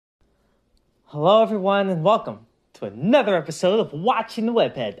Hello, everyone, and welcome to another episode of Watching the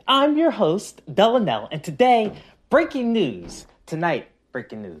Webhead. I'm your host, Delanell, and today, breaking news. Tonight,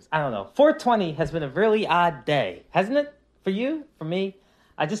 breaking news. I don't know. 420 has been a really odd day, hasn't it? For you? For me?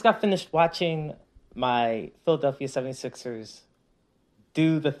 I just got finished watching my Philadelphia 76ers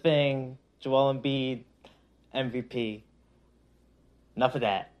do the thing, Joel Embiid, MVP. Enough of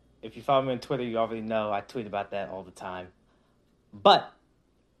that. If you follow me on Twitter, you already know I tweet about that all the time. But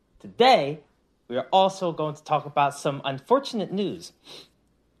today, we are also going to talk about some unfortunate news.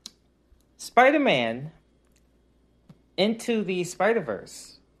 Spider-Man Into the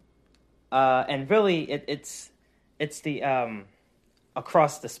Spider-Verse, and really it's the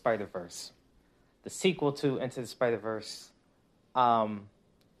Across the Spider-Verse, the sequel to Into the Spider-Verse,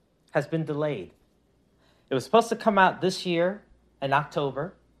 has been delayed. It was supposed to come out this year in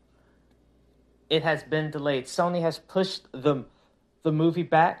October. It has been delayed. Sony has pushed the movie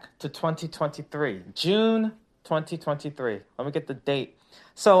back to 2023, June 2023. Let me get the date.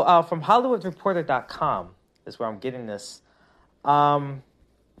 So from HollywoodReporter.com is where I'm getting this. It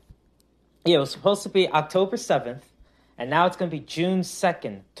was supposed to be October 7th, and now it's going to be June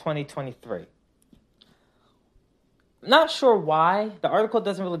 2nd, 2023. Not sure why. The article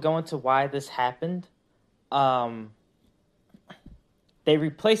doesn't really go into why this happened. Sony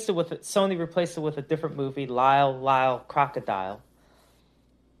replaced it with a different movie, Lyle Crocodile.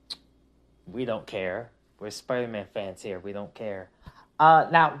 We don't care. We're Spider-Man fans here. We don't care.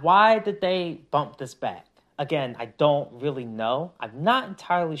 Now, why did they bump this back? Again, I don't really know. I'm not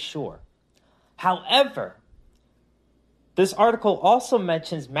entirely sure. However, this article also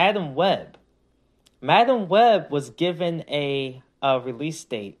mentions Madam Web. Madam Web was given a release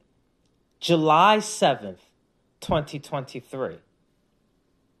date, July 7th, 2023.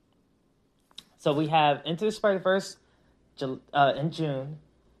 So we have Into the Spider-Verse in June.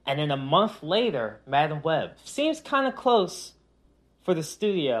 And then a month later, Madam Web. Seems kind of close for the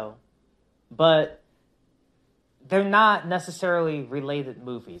studio, but they're not necessarily related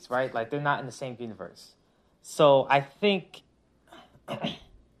movies, right? Like, they're not in the same universe. So I think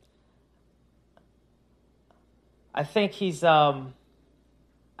he's I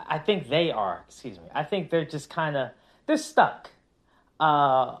think they are, I think they're just they're stuck.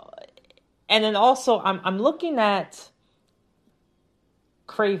 And then also I'm looking at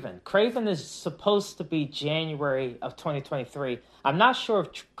Craven. Craven is supposed to be January of 2023. I'm not sure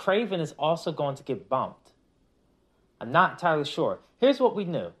if Craven is also going to get bumped. I'm not entirely sure. Here's what we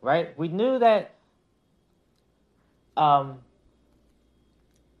knew, right? We knew that the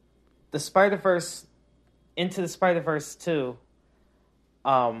Spider-Verse, Into the Spider-Verse 2,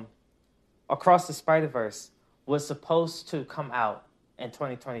 Across the Spider-Verse, was supposed to come out in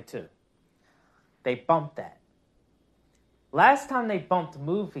 2022. They bumped that. Last time they bumped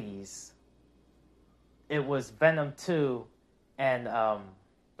movies, it was Venom 2, and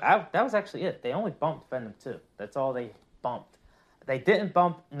that was actually it. They only bumped Venom 2. That's all they bumped. They didn't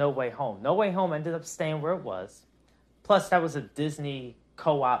bump No Way Home. No Way Home ended up staying where it was. Plus, that was a Disney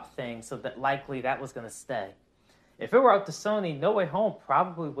co-op thing, so that likely that was going to stay. If it were up to Sony, No Way Home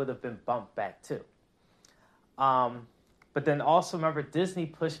probably would have been bumped back too. But then also remember, Disney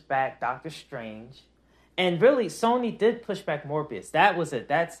pushed back Doctor Strange. And really, Sony did push back Morbius. That was it.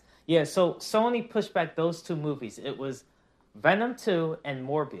 So Sony pushed back those two movies. It was Venom 2 and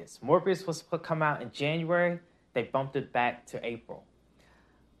Morbius. Morbius was supposed to come out in January. They bumped it back to April.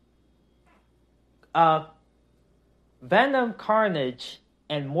 Venom, Carnage,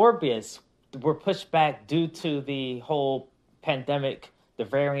 and Morbius were pushed back due to the whole pandemic. The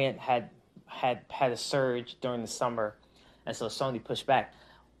variant had a surge during the summer, and so Sony pushed back.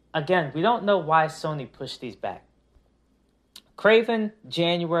 Again, we don't know why Sony pushed these back. Craven,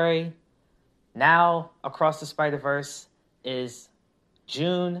 January. Now, Across the Spider-Verse is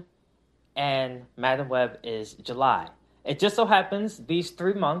June. And Madam Web is July. It just so happens these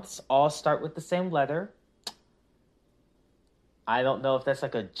 3 months all start with the same letter. I don't know if that's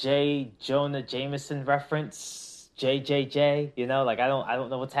like a J. Jonah Jameson reference. JJJ. I don't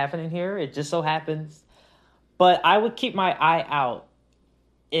know what's happening here. It just so happens. But I would keep my eye out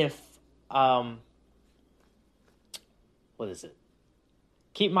if,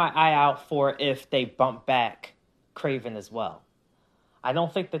 keep my eye out for if they bump back Craven as well. I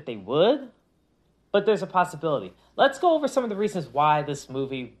don't think that they would, but there's a possibility. Let's go over some of the reasons why this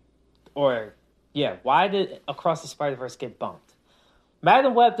movie, why did Across the Spider-Verse get bumped?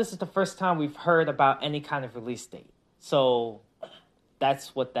 Madam Web, this is the first time we've heard about any kind of release date. So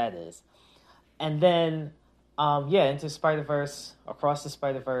that's what that is. And then Into Spider-Verse, Across the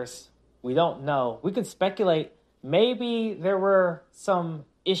Spider-Verse, we don't know. We can speculate. Maybe there were some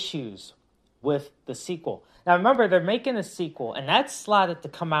issues with the sequel. Now remember, they're making a sequel, and that's slotted to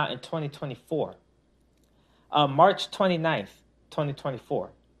come out in 2024. March 29th,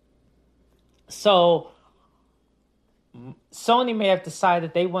 2024. So Sony may have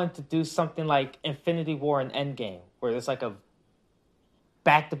decided they wanted to do something like Infinity War and Endgame, where there's like a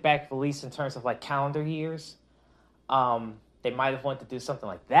back-to-back release in terms of like calendar years. They might have wanted to do something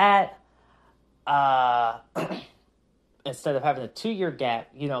like that. Instead of having a 2-year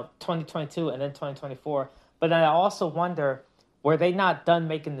gap, 2022 and then 2024. But then I also wonder, were they not done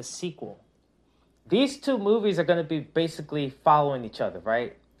making the sequel? These two movies are going to be basically following each other,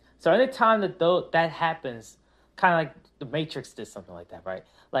 right? So anytime that happens, kind of like The Matrix did something like that, right?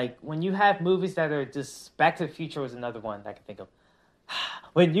 Like when you have movies that are just, Back to the Future was another one that I can think of.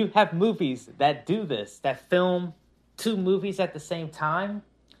 When you have movies that do this, that film 2 movies at the same time,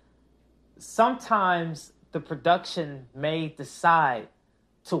 sometimes the production may decide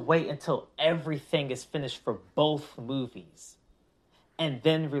to wait until everything is finished for both movies and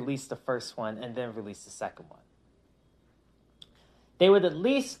then release the first one and then release the second one. They would at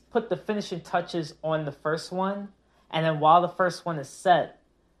least put the finishing touches on the first one, and then while the first one is set,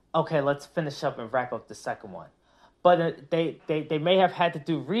 okay, let's finish up and wrap up the second one. But they may have had to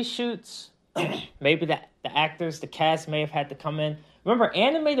do reshoots. Maybe the actors, the cast may have had to come in. Remember,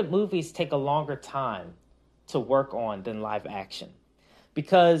 animated movies take a longer time to work on than live action.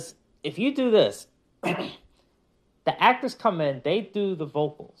 Because if you do this, the actors come in, they do the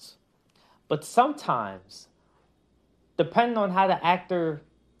vocals. But sometimes, depending on how the actor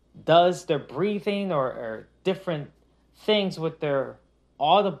does their breathing or different things with their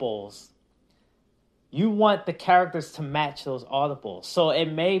audibles, you want the characters to match those audibles. So it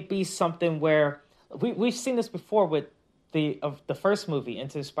may be something where, we've seen this before with the first movie,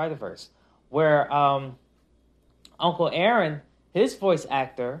 Into the Spider-Verse, where Uncle Aaron, his voice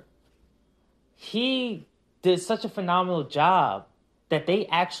actor, he did such a phenomenal job that they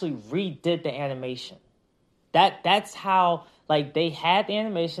actually redid the animation. That's how, like, they had the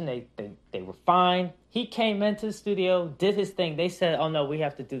animation, they were fine. He came into the studio, did his thing. They said, oh no, we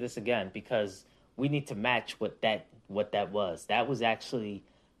have to do this again because we need to match what that was. That was actually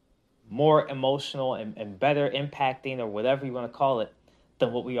more emotional and better impacting, or whatever you want to call it,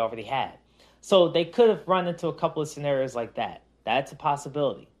 than what we already had. So they could have run into a couple of scenarios like that. That's a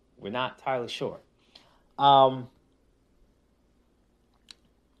possibility. We're not entirely sure.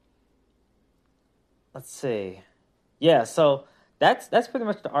 Let's see. Yeah, so that's pretty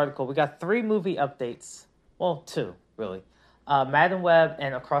much the article. We got 3 movie updates. Well, 2, really. Madam Web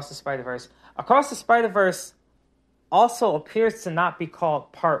and Across the Spider-Verse. Across the Spider-Verse also appears to not be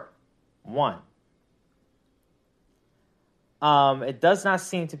called Part 1. It does not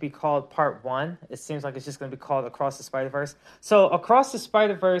seem to be called Part 1. It seems like it's just going to be called Across the Spider-Verse. So Across the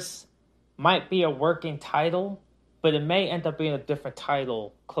Spider-Verse might be a working title, but it may end up being a different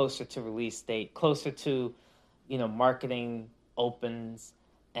title closer to release date, closer to, marketing opens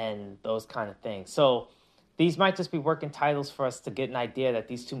and those kind of things. So these might just be working titles for us to get an idea that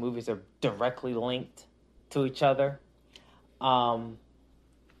these 2 movies are directly linked to each other. Or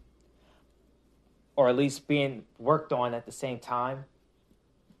at least being worked on at the same time.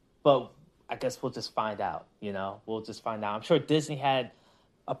 But I guess we'll just find out, We'll just find out. I'm sure Disney had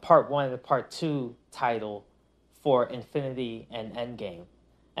a Part 1 and a Part 2 title for Infinity and Endgame.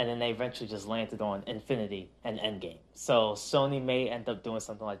 And then they eventually just landed on Infinity and Endgame. So Sony may end up doing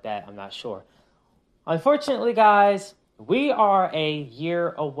something like that. I'm not sure. Unfortunately, guys, we are a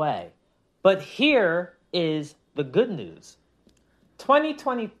year away. But here is the good news.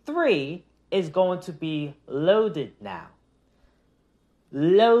 2023 is going to be loaded now.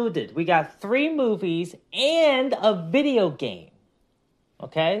 Loaded. We got 3 movies and a video game.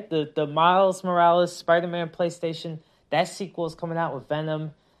 Okay? The Miles Morales Spider-Man PlayStation, that sequel is coming out with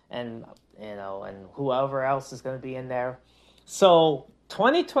Venom and whoever else is going to be in there. So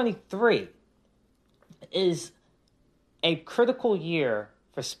 2023 is a critical year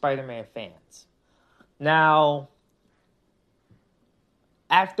for Spider-Man fans. Now,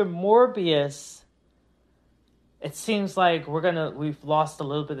 after Morbius, it seems like we've lost a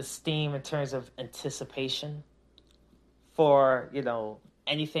little bit of steam in terms of anticipation for,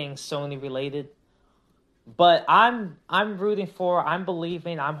 anything Sony related. But I'm rooting for, I'm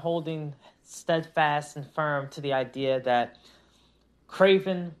believing, I'm holding steadfast and firm to the idea that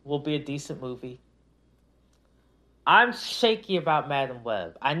Kraven will be a decent movie. I'm shaky about Madam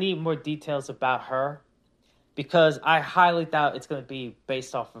Web. I need more details about her because I highly doubt it's going to be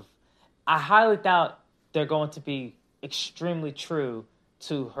based off of... I highly doubt they're going to be extremely true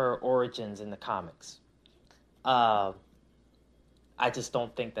to her origins in the comics. I I just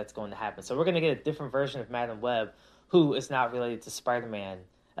don't think that's going to happen. So we're going to get a different version of Madam Web, who is not related to Spider-Man,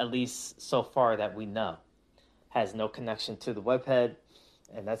 at least so far that we know. Has no connection to the webhead,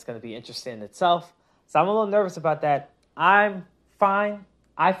 and that's going to be interesting in itself. So I'm a little nervous about that. I'm fine.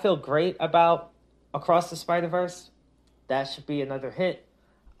 I feel great about Across the Spider-Verse. That should be another hit.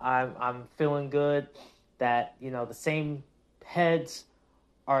 I'm feeling good that, the same heads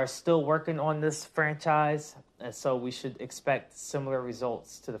are still working on this franchise, and so we should expect similar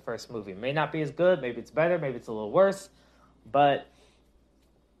results to the first movie. It may not be as good, maybe it's better, maybe it's a little worse, but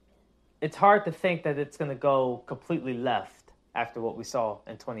it's hard to think that it's going to go completely left after what we saw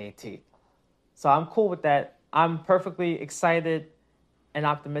in 2018. So I'm cool with that. I'm perfectly excited and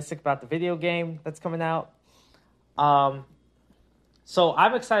optimistic about the video game that's coming out. So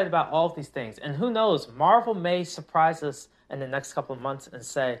I'm excited about all of these things. And who knows, Marvel may surprise us in the next couple of months and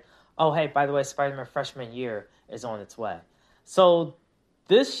say, oh, hey, by the way, Spider-Man freshman year is on its way. So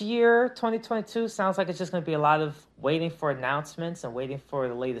this year, 2022, sounds like it's just going to be a lot of waiting for announcements and waiting for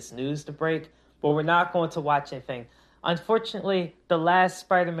the latest news to break. But we're not going to watch anything. Unfortunately, the last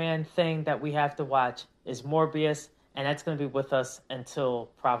Spider-Man thing that we have to watch is Morbius, and that's going to be with us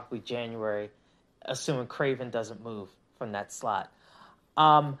until probably January, assuming Kraven doesn't move from that slot.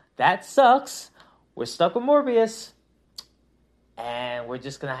 That sucks. We're stuck with Morbius, and we're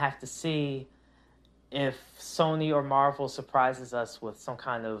just going to have to see if Sony or Marvel surprises us with some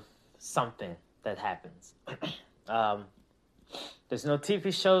kind of something that happens. There's no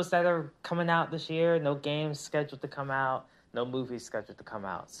TV shows that are coming out this year, no games scheduled to come out, no movies scheduled to come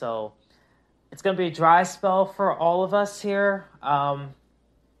out. So it's going to be a dry spell for all of us here.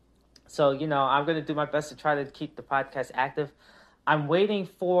 So, I'm going to do my best to try to keep the podcast active. I'm waiting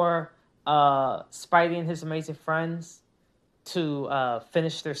for Spidey and His Amazing Friends to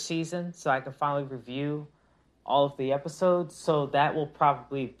finish their season so I can finally review all of the episodes. So that will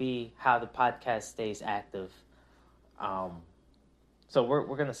probably be how the podcast stays active. So we're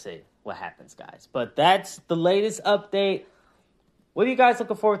going to see what happens, guys. But that's the latest update. What are you guys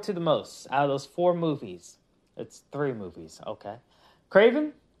looking forward to the most out of those 4 movies? It's 3 movies, okay.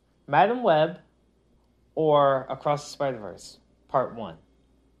 Kraven, Madam Web, or Across the Spider-Verse, Part 1.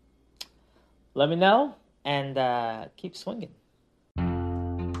 Let me know, and keep swinging.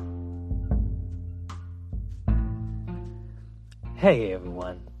 Hey,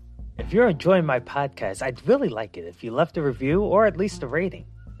 everyone. If you're enjoying my podcast, I'd really like it if you left a review or at least a rating.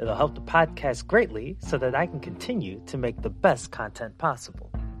 It'll help the podcast greatly so that I can continue to make the best content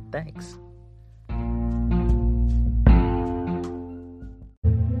possible. Thanks.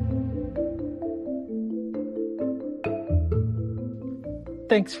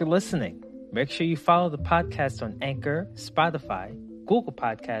 Thanks for listening. Make sure you follow the podcast on Anchor, Spotify, Google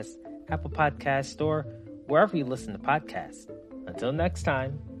Podcasts, Apple Podcasts, or wherever you listen to podcasts. Until next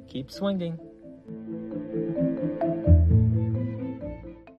time, keep swinging.